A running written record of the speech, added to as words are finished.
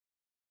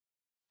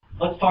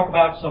Let's talk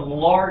about some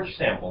large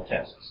sample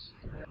tests.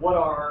 What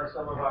are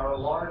some of our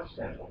large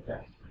sample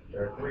tests?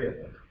 There are three of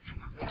them.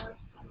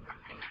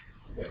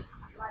 Okay.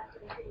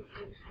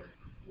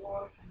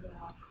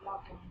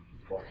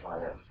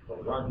 Multiplier. So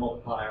Lagrange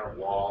multiplier,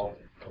 WALD,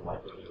 and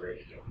likelihood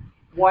ratio.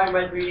 Why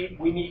might we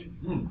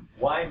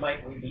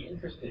be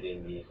interested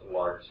in these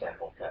large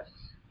sample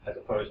tests as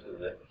opposed to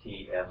the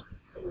TF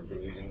that we've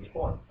been using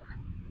before?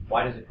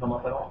 Why does it come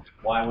up at all?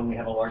 Why, when we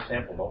have a large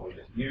sample, why don't we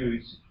just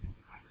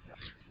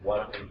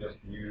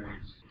use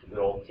the good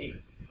old T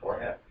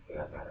or F for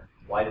that matter?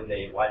 Why did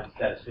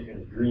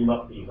statisticians dream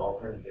up these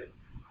alternative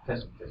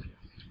test statistics?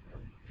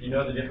 Do you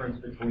know the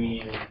difference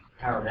between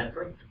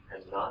parametric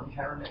and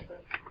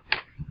non-parametric?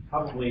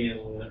 Probably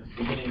in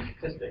beginning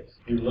statistics,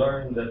 you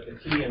learned that the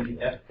T and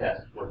the F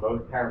tests were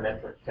both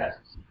parametric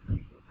tests,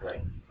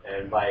 right?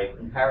 And by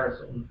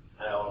comparison,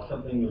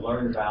 something you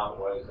learned about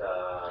was,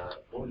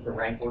 what was the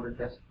rank order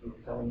test you were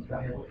telling us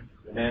about?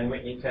 The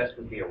Mann-Whitney test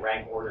would be a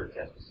rank order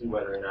test to see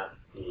whether or not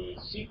the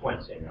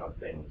sequencing of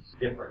things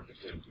different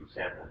between two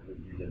samples. Would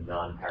use a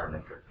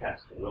non-parametric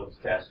test, the Wilks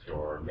test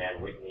or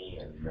Mann-Whitney,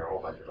 and there are a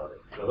whole bunch of others.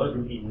 So those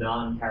would be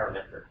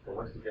non-parametric. So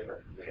what's the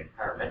difference between a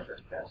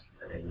parametric test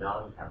and a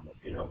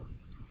non-parametric? You know?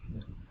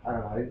 I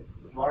don't know.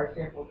 Large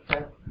sample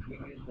tests, we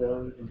use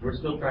those. We're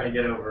still trying to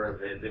get over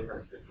the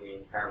difference between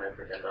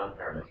parametric and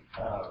non-parametric.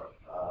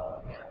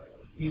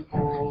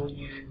 People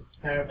use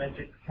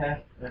parametric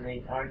tests when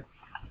they aren't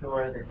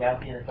sure the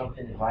Gaussian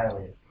assumption is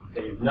violated.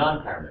 They use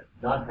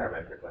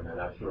non-parametric when they're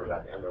not sure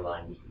about the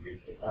underlying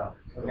distribution. Oh,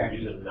 So okay. we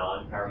use a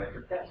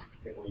non-parametric test.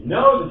 If we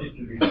know the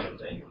distribution of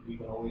things, we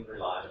can always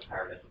rely on a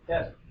parametric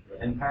test.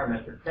 And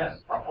parametric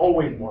tests are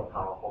always more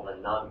powerful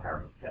than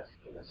non-parametric tests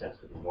in the sense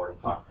that we've already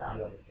talked about.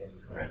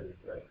 Right.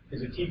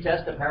 Is a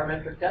T-test a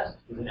parametric test?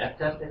 Is an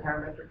F-test a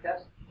parametric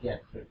test? Yes,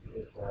 it's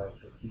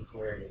T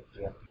squared. Is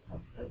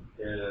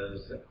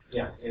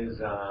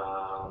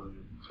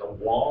the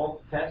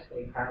WALD test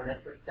a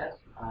parametric test?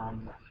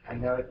 I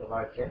know it's a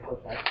large sample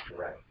test.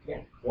 Correct.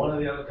 Yes. One of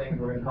the other things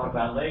we're going to talk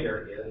about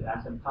later is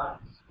asymptotics,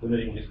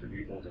 limiting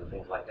distributions and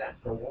things like that.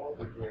 The WALD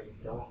is where you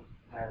don't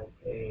have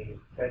a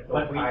special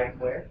But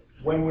chi-square.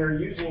 when we're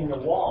using the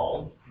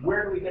WALD,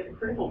 where do we get the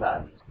critical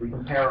values? We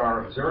compare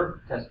our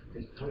observed test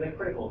statistics with a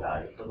critical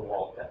value for the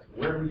WALD test.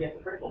 Where do we get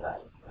the critical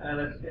value?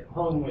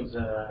 Hone was,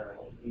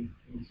 he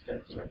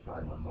spent too much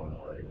time on Hone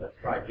already. Let's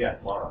try Jeff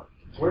tomorrow.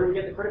 Where do we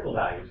get the critical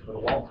values for the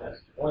WALD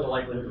test, or the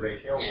likelihood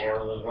ratio, or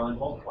the Lagrange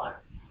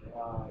multiplier?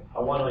 I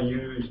want to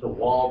use the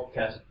WALD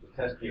test to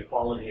test the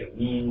equality of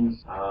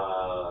means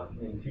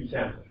in two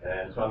samples.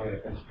 And so I'm going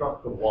to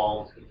construct the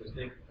WALD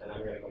statistic, and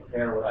I'm going to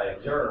compare what I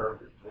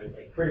observed with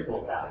a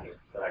critical value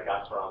that I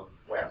got from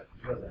where?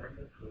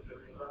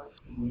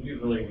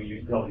 Usually we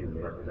use W to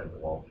represent the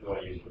WALD. You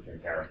want to use it for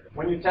comparison.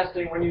 When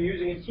you're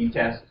using a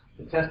T-test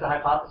to test a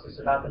hypothesis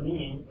about the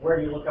mean, where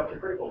do you look up the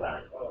critical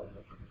value?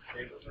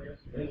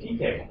 In a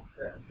T-table.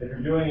 If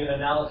you're doing an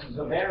analysis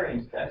of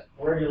variance test,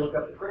 where do you look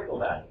up the critical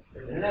value?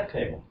 In an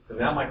F-table. So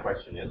now my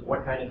question is,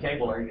 what kind of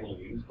table are you going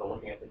to use for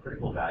looking at the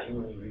critical value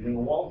when you're using a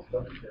WALD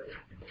test?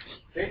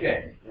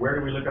 JJ, where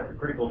do we look up the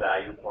critical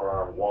value for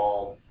our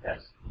WALD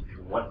test?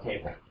 In what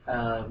table?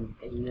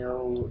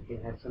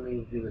 It has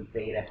something to do with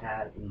beta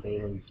hat and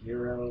beta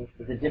zero.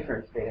 There's a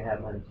difference, beta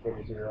hat minus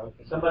beta zero.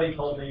 Somebody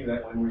told me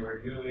that when we were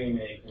doing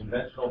a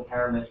conventional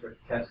parametric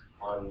test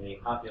on the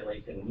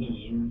population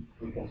mean,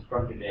 we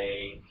constructed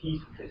a T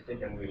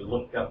statistic and we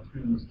looked up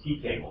students' T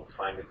table to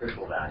find the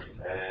critical value.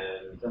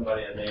 And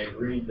they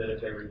agreed that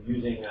if they were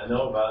using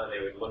ANOVA,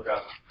 they would look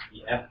up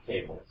the F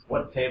tables.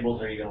 What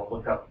tables are you going to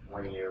look up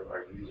when you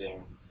are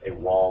using a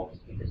WALD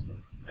statistic?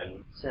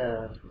 And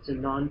it's a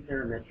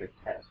non-parametric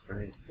test,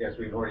 right? Yes,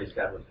 we've already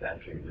established that.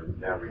 You're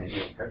now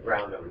reviewing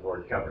ground that we've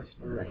already covered.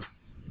 Right.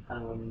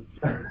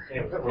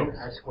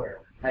 Chi-square.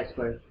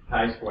 Chi-square.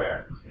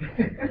 Chi-square.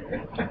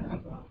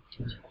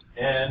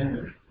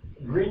 And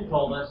Green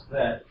told us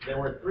that there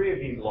were three of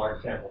these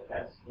large sample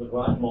tests: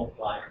 Lagrange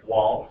multiplier,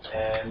 WALD,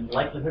 and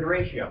likelihood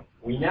ratio.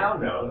 We now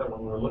know that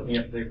when we're looking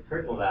at the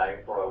critical value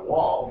for a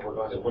WALD, we're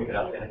going to look it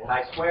up in a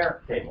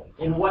chi-square table.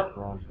 In what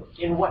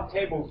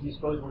tables do you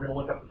suppose we're going to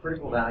look up the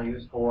critical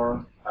values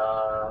for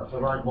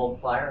Lagrange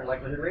multiplier and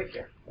likelihood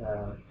ratio?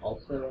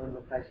 Also in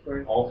the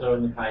chi-square? Also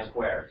in the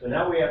chi-square. So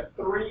now we have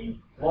three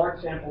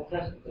large sample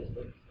test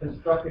statistics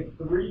constructed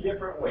three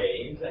different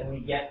ways, and we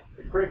get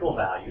the critical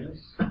values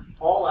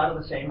all out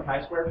of the same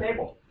chi-square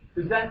table.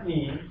 Does that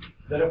mean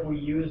that if we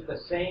use the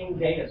same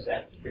data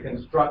set to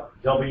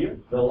construct W,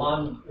 the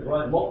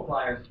Lagrange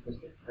multiplier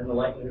statistic, and the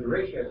likelihood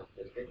ratio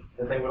statistic,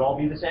 that they would all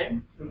be the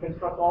same? We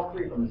construct all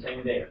three from the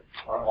same data,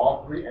 or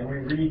all three, and we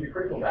read the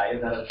critical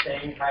values out of the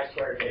same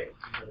chi-square table.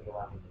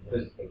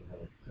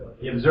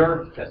 The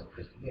observed test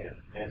statistic,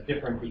 and it's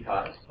different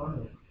because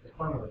the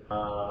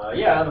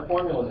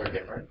formulas are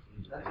different.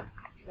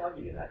 I'll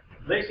give you that.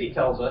 Lacey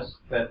tells us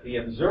that the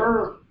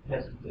observed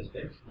test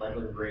statistics,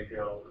 likelihood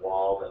ratio,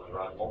 WALD, and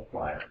Lagrange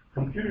multiplier,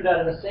 computed out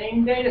of the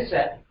same data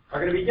set,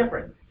 are going to be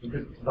different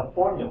because the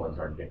formulas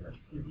are different.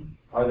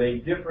 Are they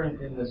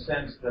different in the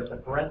sense that the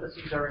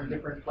parentheses are in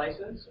different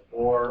places,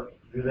 or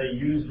do they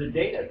use the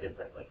data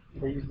differently?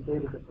 They use the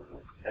data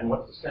differently. And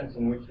what's the sense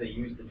in which they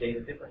use the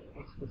data differently?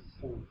 What's the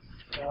sense?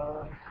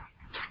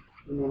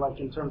 You mean like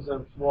in terms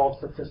of WALD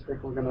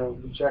statistic, we're going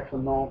to reject the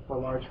null for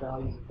large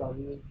values of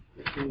W?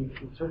 In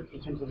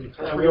terms of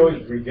interpreting? We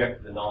always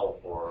reject the null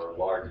for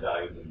large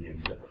values of the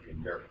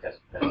test.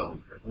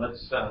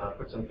 Let's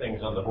put some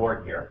things on the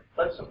board here.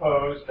 Let's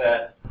suppose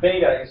that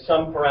beta is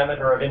some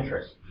parameter of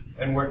interest,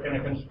 and we're going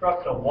to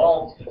construct a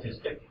WALD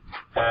statistic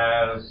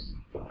as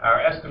our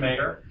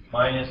estimator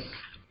minus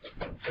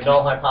the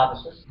null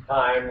hypothesis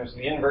times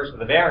the inverse of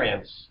the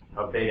variance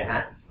of beta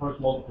hat, first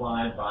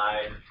multiplied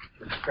by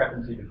the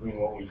discrepancy between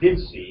what we did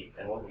see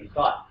and what we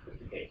thought was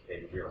the case,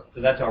 beta 0.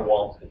 So that's our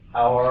WALD statistic.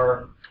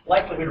 Our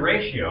likelihood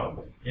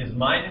ratio is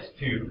minus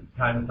 2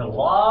 times the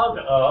log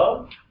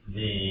of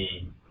the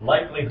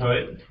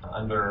likelihood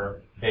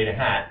under beta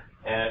hat.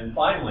 And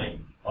finally,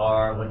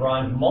 our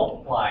Lagrange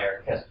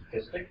multiplier test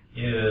statistic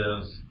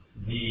is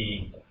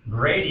the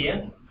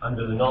gradient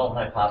under the null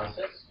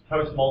hypothesis,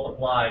 post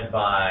multiplied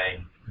by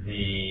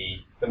the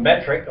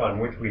metric on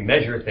which we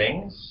measure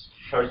things,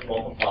 post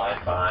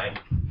multiplied by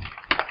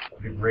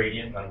the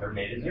gradient under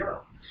beta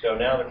 0. So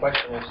now the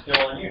question is still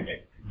on you,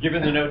 Nick.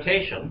 Given the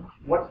notation,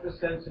 what's the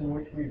sense in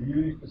which we've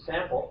used the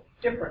sample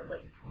differently?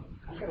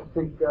 I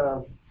think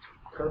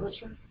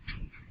curvature.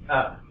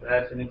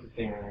 That's an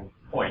interesting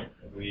point.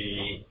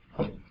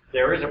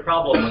 There is a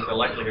problem with the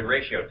likelihood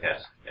ratio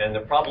test, and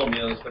the problem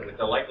is that with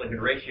the likelihood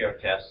ratio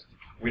test,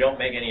 we don't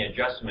make any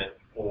adjustment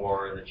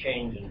for the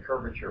change in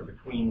curvature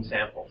between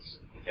samples.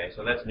 Okay,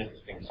 so that's an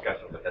interesting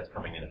discussion, but that's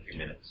coming in a few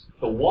minutes.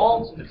 The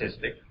WALD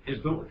statistic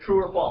is the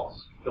true or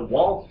false. The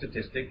WALD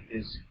statistic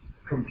is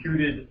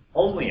computed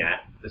only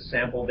at the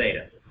sample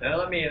data. Now,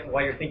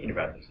 while you're thinking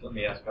about this, let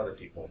me ask other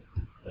people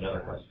another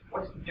question.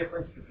 What's the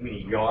difference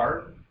between a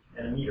yard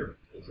and a meter?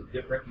 It's a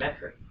different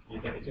metric. Do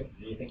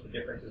you think the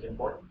difference is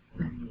important?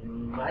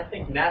 I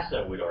think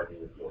NASA would argue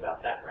with you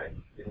about that, right?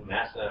 Didn't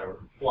NASA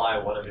fly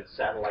one of its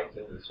satellites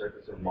into the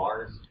surface of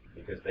Mars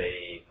because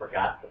they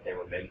forgot that they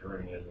were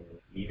measuring in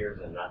meters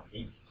and not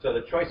feet? So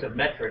the choice of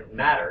metric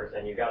matters,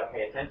 and you've got to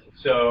pay attention.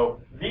 So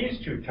these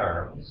two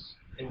terms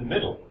in the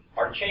middle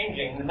are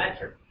changing the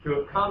metric to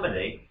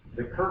accommodate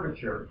the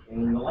curvature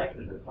in the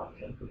likelihood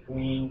function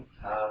between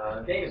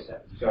data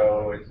sets.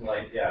 So it's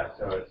like,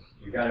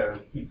 you got to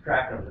keep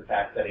track of the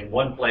fact that in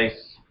one place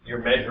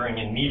you're measuring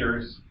in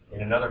meters,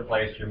 in another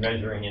place you're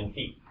measuring in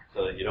feet,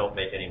 so that you don't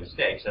make any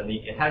mistakes. And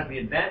it has the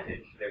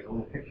advantage, there's a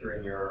little picture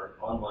in your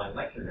online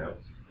lecture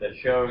notes that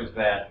shows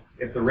that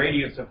if the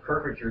radius of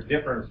curvature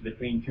differs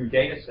between two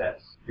data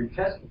sets, your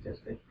test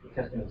statistic,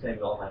 testing the same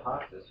null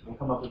hypothesis, will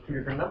come up with two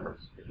different numbers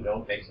if you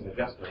don't make some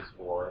adjustments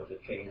for the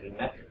change in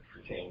metric,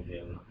 the change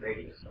in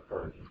radius of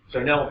curvature. So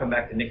now we'll come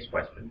back to Nick's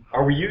question.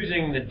 Are we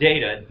using the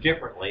data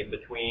differently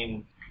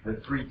between the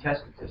three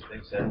test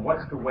statistics, and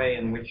what's the way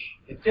in which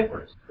it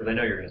differs? Because I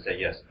know you're going to say,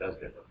 yes, it does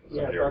differ.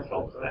 Somebody already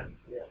told us that.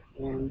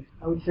 Yeah. And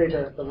I would say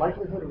that the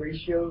likelihood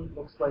ratio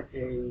looks like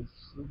a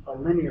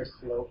linear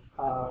slope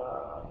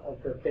of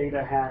the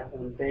beta hat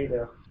and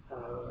beta.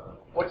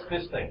 What's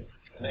this thing?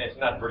 And it's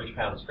not British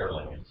pound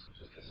sterling, it's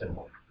just a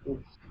symbol.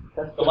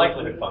 That's the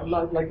likelihood function.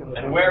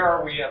 And where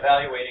are we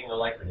evaluating the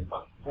likelihood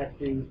function? At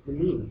the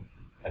mean.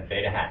 At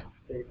beta hat,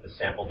 the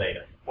sample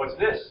data. What's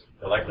this?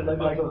 The likelihood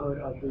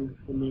of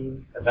the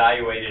mean.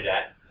 Evaluated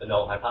at the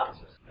null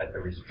hypothesis. At the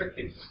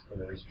restricted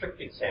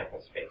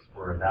sample space,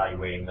 we're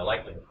evaluating the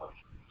likelihood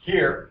function.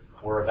 Here,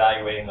 we're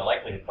evaluating the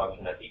likelihood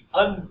function at the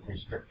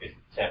unrestricted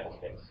sample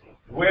space.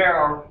 Where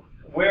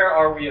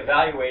are we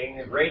evaluating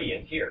the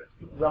gradient here?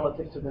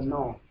 Relative to the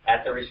null.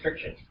 At the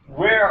restriction.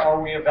 Where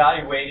are we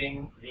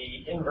evaluating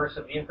the inverse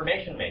of the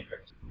information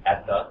matrix?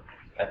 At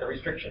the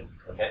restriction,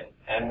 okay?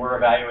 And we're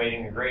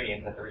evaluating the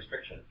gradient at the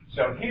restriction.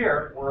 So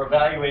here, we're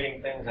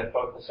evaluating things at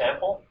both the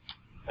sample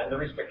and the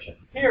restriction.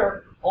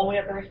 Here, only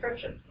at the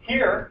restriction.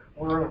 Here,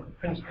 we're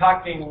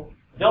concocting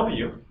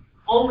W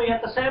only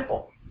at the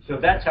sample. So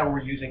that's how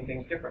we're using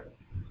things differently.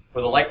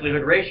 For the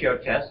likelihood ratio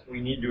test, we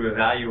need to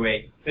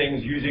evaluate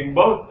things using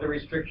both the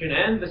restriction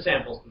and the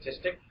sample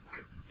statistic.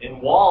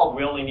 In WALD,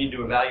 we only need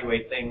to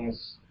evaluate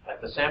things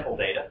at the sample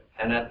data,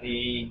 and at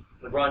the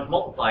Lagrange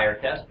multiplier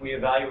test, we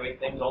evaluate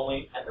things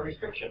only at the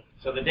restriction.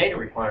 So the data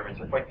requirements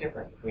are quite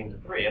different between the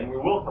three, and we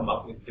will come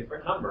up with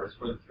different numbers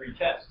for the three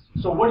tests.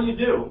 So what do you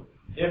do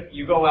if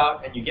you go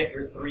out and you get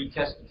your three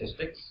test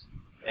statistics,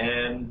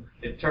 and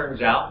it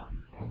turns out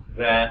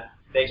that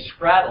they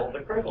straddle the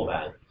critical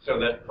value, so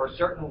that for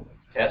certain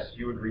tests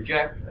you would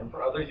reject, and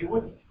for others you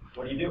wouldn't?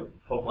 What do?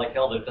 Hope like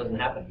hell that it doesn't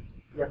happen?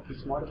 You have to be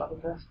smart about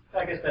the test?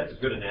 I guess that's as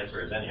good an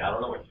answer as any. I don't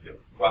know what to do.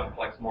 Go out and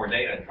collect some more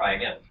data and try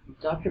again.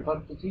 Dr.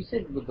 Buck, did you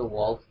say with the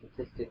WALD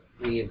statistic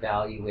we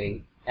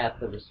evaluate at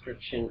the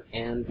restriction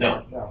and...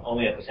 No,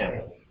 only at the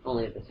sample.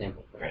 Only at the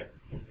sample. Right.